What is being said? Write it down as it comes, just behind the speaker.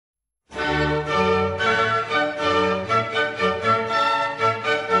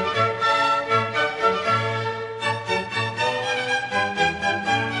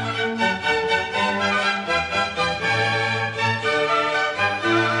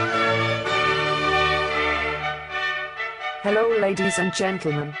Hello ladies and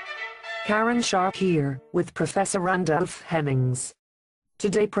gentlemen. Karen Sharp here, with Professor Randolph Hemmings.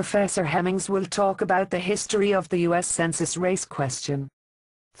 Today Professor Hemmings will talk about the history of the U.S. Census race question.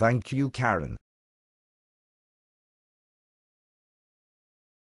 Thank you, Karen.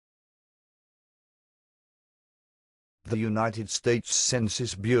 The United States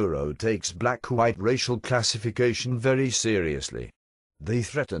Census Bureau takes black-white racial classification very seriously. They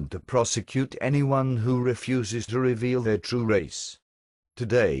threaten to prosecute anyone who refuses to reveal their true race.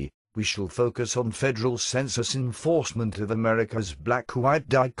 Today, we shall focus on federal census enforcement of America's black-white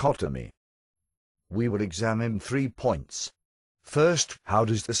dichotomy. We will examine 3 points. First, how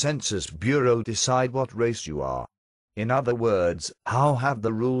does the Census Bureau decide what race you are? In other words, how have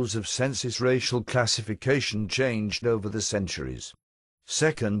the rules of census racial classification changed over the centuries?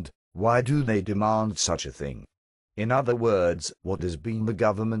 Second, why do they demand such a thing? In other words, what has been the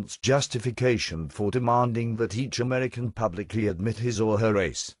government's justification for demanding that each American publicly admit his or her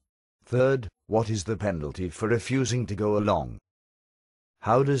race? Third, what is the penalty for refusing to go along?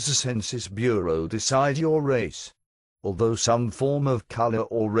 How does the Census Bureau decide your race? Although some form of color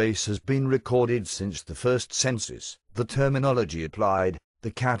or race has been recorded since the first census, the terminology applied,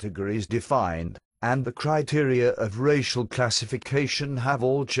 the categories defined, and the criteria of racial classification have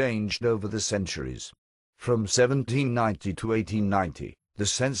all changed over the centuries. From 1790 to 1890, the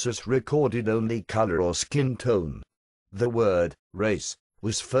census recorded only color or skin tone. The word race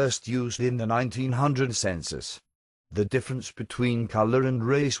was first used in the 1900 census. The difference between color and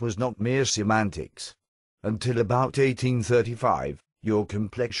race was not mere semantics. Until about 1835, your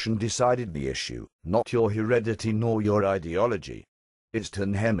complexion decided the issue, not your heredity nor your ideology.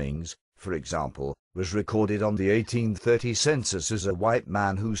 Easton Hemmings, for example, was recorded on the 1830 census as a white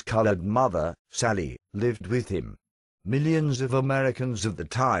man whose colored mother, Sally, lived with him. Millions of Americans of the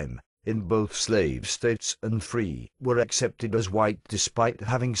time, in both slave states and free, were accepted as white despite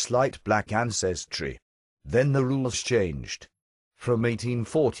having slight black ancestry. Then the rules changed. From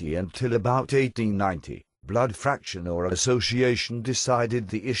 1840 until about 1890, blood fraction or association decided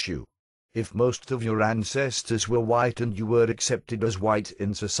the issue. If most of your ancestors were white and you were accepted as white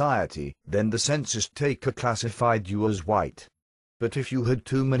in society, then the census taker classified you as white. But if you had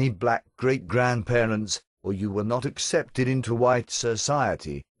too many black great-grandparents, or you were not accepted into white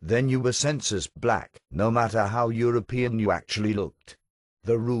society, then you were census black, no matter how European you actually looked.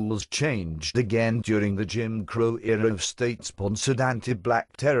 The rules changed again during the Jim Crow era of state-sponsored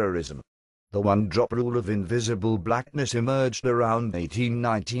anti-black terrorism. The one-drop rule of invisible blackness emerged around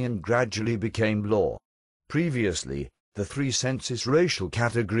 1890 and gradually became law. Previously, the 3 census racial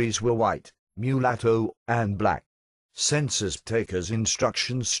categories were white, mulatto, and black. Census takers'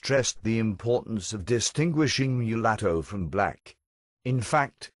 instructions stressed the importance of distinguishing mulatto from black. In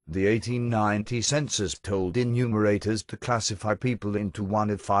fact, the 1890 census told enumerators to classify people into one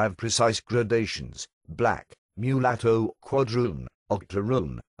of 5 precise gradations: black, mulatto, quadroon,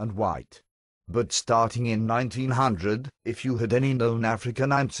 octoroon, and white. But starting in 1900, if you had any known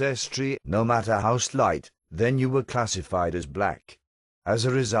African ancestry, no matter how slight, then you were classified as black. As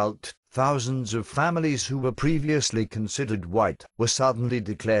a result, thousands of families who were previously considered white were suddenly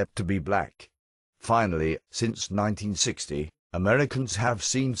declared to be black. Finally, since 1960, Americans have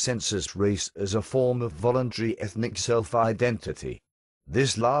seen census race as a form of voluntary ethnic self-identity.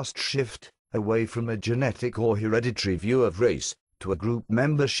 This last shift, away from a genetic or hereditary view of race, to a group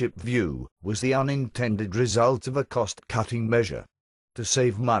membership view, was the unintended result of a cost-cutting measure. To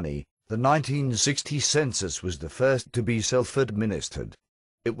save money, the 1960 census was the first to be self-administered.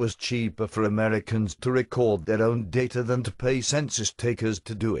 It was cheaper for Americans to record their own data than to pay census takers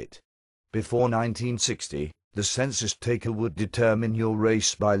to do it. Before 1960, the census taker would determine your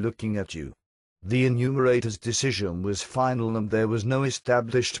race by looking at you. The enumerator's decision was final and there was no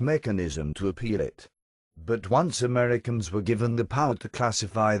established mechanism to appeal it. But once Americans were given the power to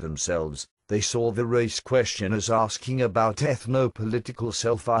classify themselves, they saw the race question as asking about ethno-political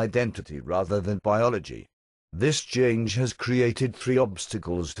self-identity rather than biology. This change has created 3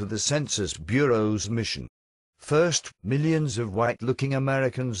 obstacles to the Census Bureau's mission. First, millions of white-looking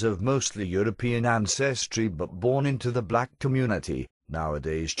Americans of mostly European ancestry but born into the black community,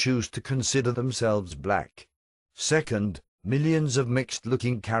 nowadays choose to consider themselves black. Second, millions of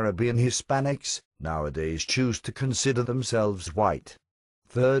mixed-looking Caribbean Hispanics, nowadays choose to consider themselves white.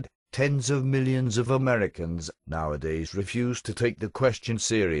 Third, tens of millions of Americans, nowadays refuse to take the question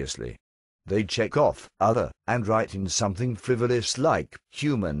seriously. They check off other and write in something frivolous like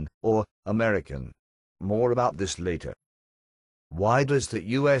human or American. More about this later. Why does the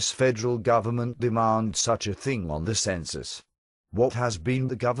U.S. federal government demand such a thing on the census? What has been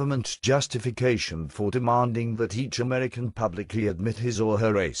the government's justification for demanding that each American publicly admit his or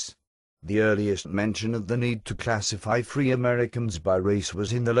her race? The earliest mention of the need to classify free Americans by race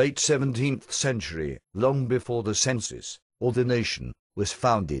was in the late 17th century, long before the census, or the nation, was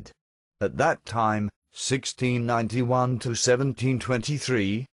founded. At that time, 1691 to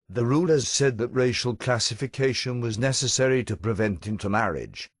 1723, the rulers said that racial classification was necessary to prevent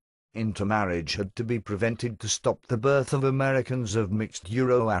intermarriage. Intermarriage had to be prevented to stop the birth of Americans of mixed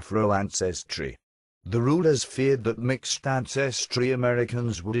Euro-Afro ancestry. The rulers feared that mixed ancestry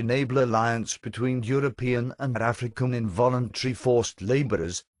Americans would enable alliance between European and African involuntary forced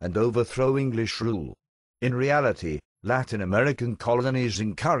laborers and overthrow English rule. In reality, Latin American colonies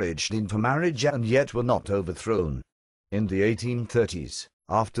encouraged intermarriage and yet were not overthrown. In the 1830s,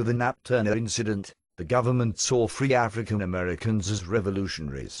 after the Nat Turner incident, the government saw free African Americans as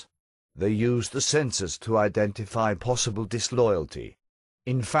revolutionaries. They used the census to identify possible disloyalty.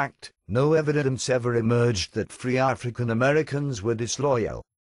 In fact, no evidence ever emerged that free African Americans were disloyal.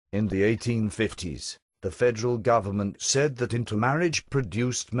 In the 1850s, the federal government said that intermarriage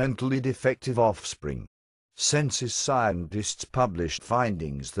produced mentally defective offspring. Census scientists published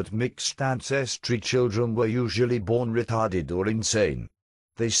findings that mixed ancestry children were usually born retarded or insane.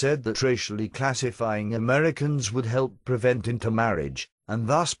 They said that racially classifying Americans would help prevent intermarriage, and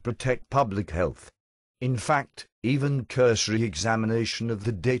thus protect public health. In fact, even cursory examination of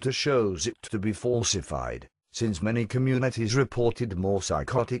the data shows it to be falsified, since many communities reported more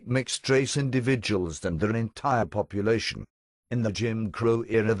psychotic mixed-race individuals than their entire population. In the Jim Crow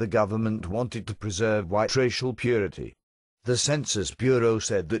era, the government wanted to preserve white racial purity. The Census Bureau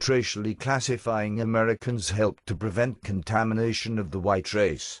said that racially classifying Americans helped to prevent contamination of the white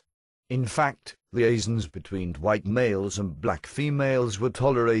race. In fact, liaisons between white males and black females were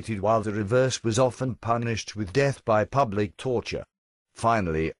tolerated, while the reverse was often punished with death by public torture.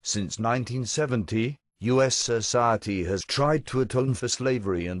 Finally, since 1970, U.S. society has tried to atone for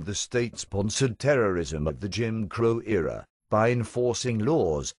slavery and the state-sponsored terrorism of the Jim Crow era by enforcing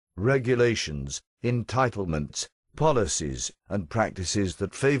laws, regulations, entitlements, policies, and practices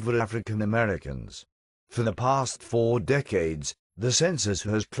that favor African Americans. For the past 4 decades, the census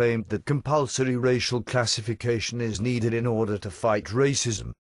has claimed that compulsory racial classification is needed in order to fight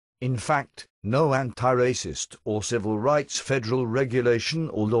racism. In fact, no anti-racist or civil rights federal regulation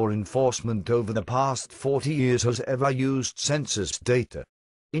or law enforcement over the past 40 years has ever used census data.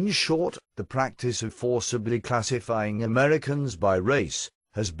 In short, the practice of forcibly classifying Americans by race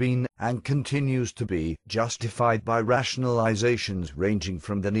has been, and continues to be, justified by rationalizations ranging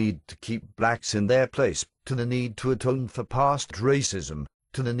from the need to keep blacks in their place, to the need to atone for past racism,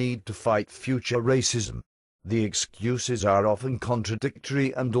 to the need to fight future racism. The excuses are often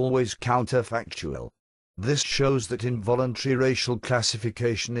contradictory and always counterfactual. This shows that involuntary racial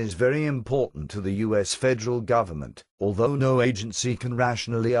classification is very important to the U.S. federal government, although no agency can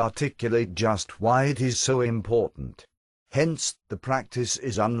rationally articulate just why it is so important. Hence, the practice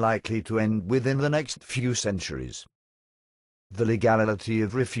is unlikely to end within the next few centuries. The legality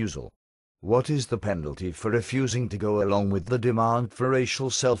of refusal. What is the penalty for refusing to go along with the demand for racial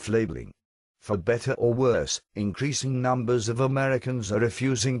self-labeling? For better or worse, increasing numbers of Americans are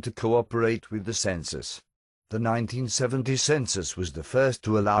refusing to cooperate with the census. The 1970 census was the first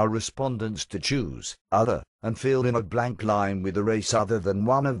to allow respondents to choose other and fill in a blank line with a race other than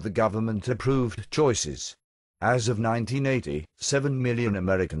one of the government-approved choices. As of 1980, 7 million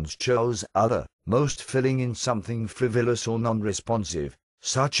Americans chose other, most filling in something frivolous or non-responsive,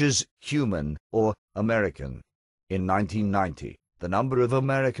 such as human or American. In 1990, the number of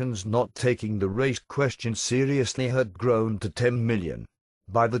Americans not taking the race question seriously had grown to 10 million.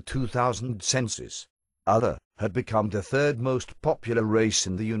 By the 2000 census, other had become the third most popular race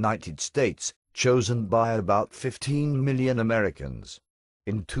in the United States, chosen by about 15 million Americans.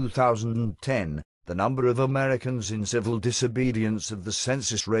 In 2010, the number of Americans in civil disobedience of the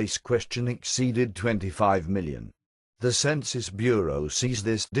census race question exceeded 25 million. The Census Bureau sees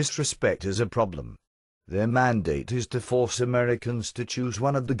this disrespect as a problem. Their mandate is to force Americans to choose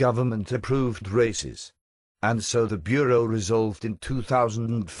one of the government-approved races. And so the Bureau resolved in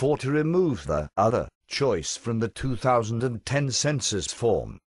 2004 to remove the other choice from the 2010 census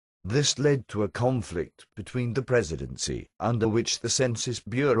form. This led to a conflict between the presidency, under which the Census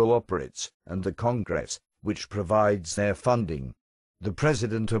Bureau operates, and the Congress, which provides their funding. The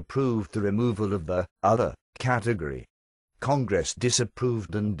president approved the removal of the other category. Congress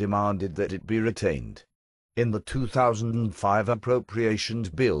disapproved and demanded that it be retained. In the 2005 appropriations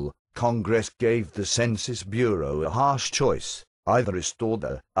bill, Congress gave the Census Bureau a harsh choice: either restore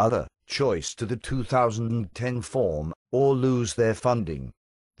the other choice to the 2010 form, or lose their funding.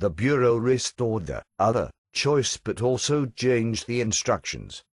 The Bureau restored the other choice but also changed the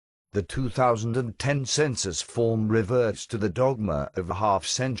instructions. The 2010 census form reverts to the dogma of a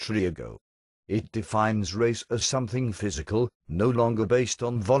half-century ago. It defines race as something physical, no longer based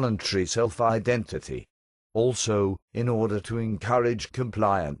on voluntary self-identity. Also, in order to encourage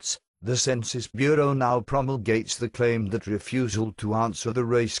compliance, the Census Bureau now promulgates the claim that refusal to answer the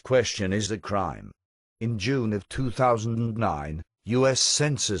race question is a crime. In June of 2009, U.S.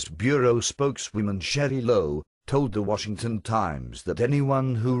 Census Bureau spokeswoman Sherry Lowe told the Washington Times that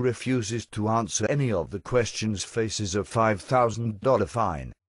anyone who refuses to answer any of the questions faces a $5,000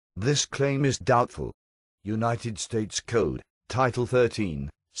 fine. This claim is doubtful. United States Code, Title 13,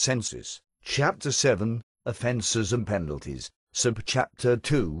 Census, Chapter 7, Offenses and Penalties, Subchapter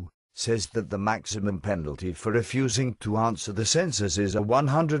 2, says that the maximum penalty for refusing to answer the census is a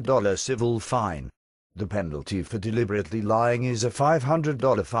 $100 civil fine. The penalty for deliberately lying is a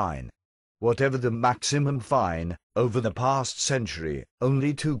 $500 fine. Whatever the maximum fine, over the past century,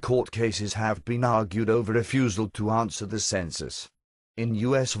 only 2 court cases have been argued over refusal to answer the census. In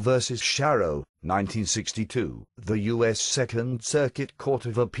U.S. v. Sharrow, 1962, the U.S. Second Circuit Court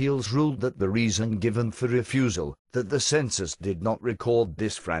of Appeals ruled that the reason given for refusal, that the census did not record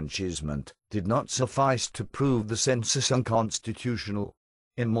disfranchisement, did not suffice to prove the census unconstitutional.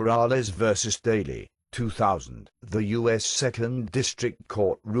 In Morales v. Daly, 2000, the U.S. Second District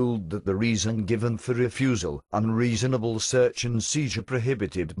Court ruled that the reason given for refusal, unreasonable search and seizure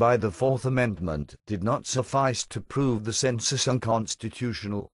prohibited by the Fourth Amendment, did not suffice to prove the census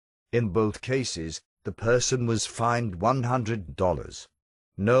unconstitutional. In both cases, the person was fined $100.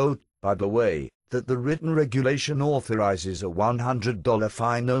 Note, by the way, that the written regulation authorizes a $100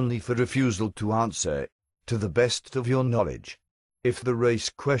 fine only for refusal to answer, to the best of your knowledge. If the race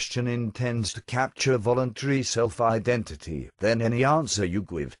question intends to capture voluntary self-identity, then any answer you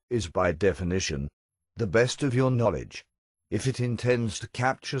give is by definition the best of your knowledge. If it intends to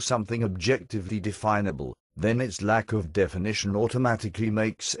capture something objectively definable, then its lack of definition automatically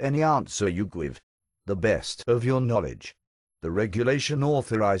makes any answer you give the best of your knowledge. The regulation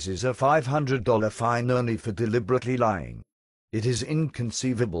authorizes a $500 fine only for deliberately lying. It is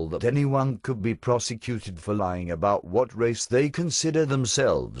inconceivable that anyone could be prosecuted for lying about what race they consider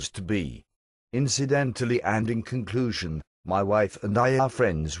themselves to be. Incidentally and in conclusion, my wife and I are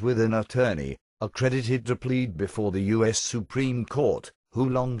friends with an attorney, accredited to plead before the U.S. Supreme Court, who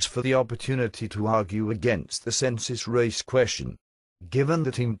longs for the opportunity to argue against the census race question. Given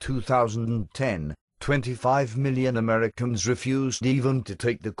that in 2010, 25 million Americans refused even to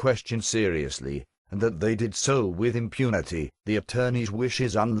take the question seriously, and that they did so with impunity, the attorney's wish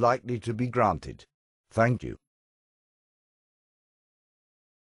is unlikely to be granted. Thank you.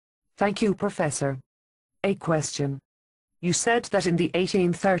 Thank you, Professor. A question. You said that in the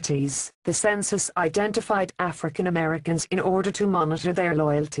 1830s, the census identified African Americans in order to monitor their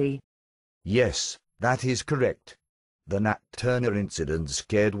loyalty. Yes, that is correct. The Nat Turner incident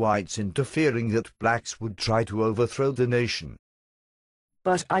scared whites into fearing that blacks would try to overthrow the nation.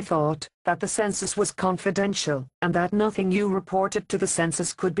 But I thought that the census was confidential, and that nothing you reported to the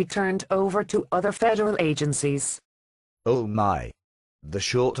census could be turned over to other federal agencies. Oh my. The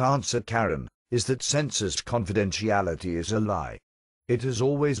short answer, Karen, is that census confidentiality is a lie. It has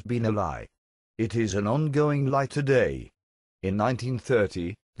always been a lie. It is an ongoing lie today. In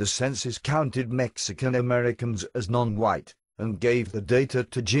 1930, the census counted Mexican Americans as non-white, and gave the data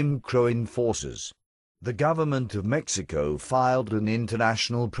to Jim Crow enforcers. The government of Mexico filed an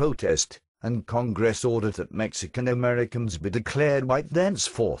international protest, and Congress ordered that Mexican Americans be declared white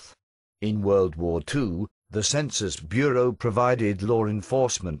thenceforth. In World War II, the Census Bureau provided law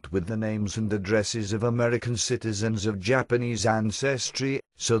enforcement with the names and addresses of American citizens of Japanese ancestry,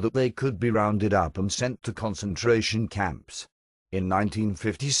 so that they could be rounded up and sent to concentration camps. In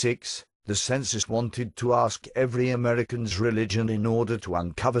 1956, the census wanted to ask every American's religion in order to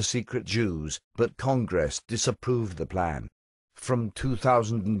uncover secret Jews, but Congress disapproved the plan. From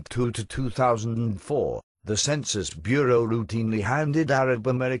 2002 to 2004, the Census Bureau routinely handed Arab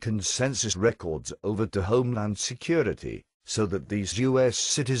American census records over to Homeland Security, so that these U.S.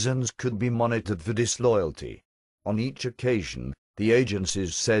 citizens could be monitored for disloyalty. On each occasion, the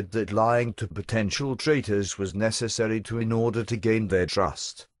agencies said that lying to potential traitors was necessary in order to gain their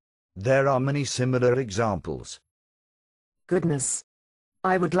trust. There are many similar examples. Goodness.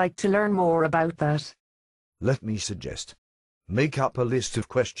 I would like to learn more about that. Let me suggest. Make up a list of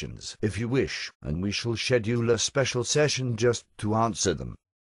questions if you wish, and we shall schedule a special session just to answer them.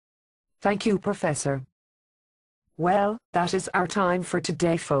 Thank you, Professor. Well, that is our time for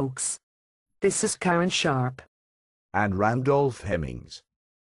today, folks. This is Karen Sharp. And Randolph Hemmings.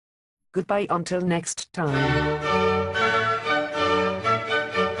 Goodbye until next time.